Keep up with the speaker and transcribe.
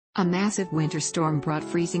A massive winter storm brought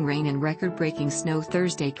freezing rain and record-breaking snow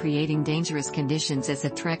Thursday, creating dangerous conditions as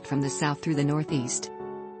it trekked from the south through the northeast.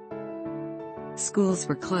 Schools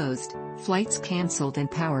were closed, flights canceled,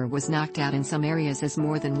 and power was knocked out in some areas as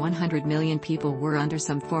more than 100 million people were under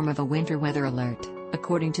some form of a winter weather alert,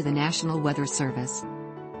 according to the National Weather Service.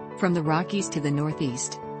 From the Rockies to the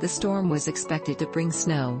northeast, the storm was expected to bring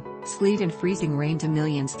snow, sleet, and freezing rain to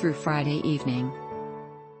millions through Friday evening.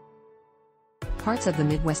 Parts of the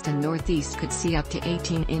Midwest and Northeast could see up to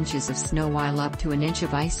 18 inches of snow, while up to an inch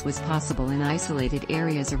of ice was possible in isolated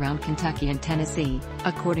areas around Kentucky and Tennessee,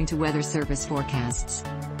 according to Weather Service forecasts.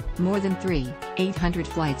 More than 3,800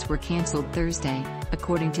 flights were canceled Thursday,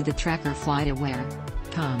 according to the tracker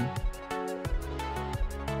FlightAware.com.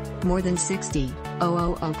 More than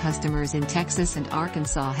 60,000 customers in Texas and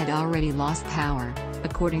Arkansas had already lost power,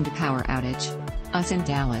 according to Poweroutage.usIn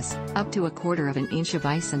Dallas. Up to a quarter of an inch of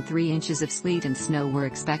ice and 3 inches of sleet and snow were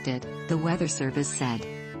expected, the Weather Service said.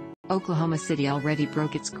 Oklahoma City already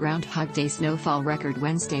broke its Groundhog Day snowfall record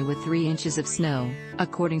Wednesday with 3 inches of snow,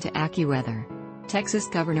 according to Accuweather. Texas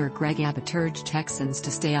Governor Greg Abbott urged Texans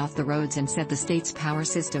to stay off the roads and said the state's power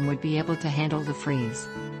system would be able to handle the freeze.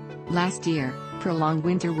 Last year, prolonged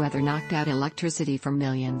winter weather knocked out electricity for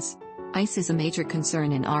millions. Ice is a major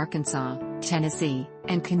concern in Arkansas, Tennessee,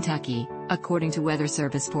 and Kentucky, according to Weather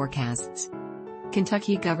Service forecasts.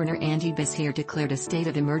 Kentucky Governor Beshear declared a state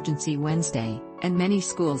of emergency Wednesday, and many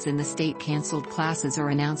schools in the state canceled classes or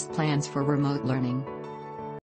announced plans for remote learning.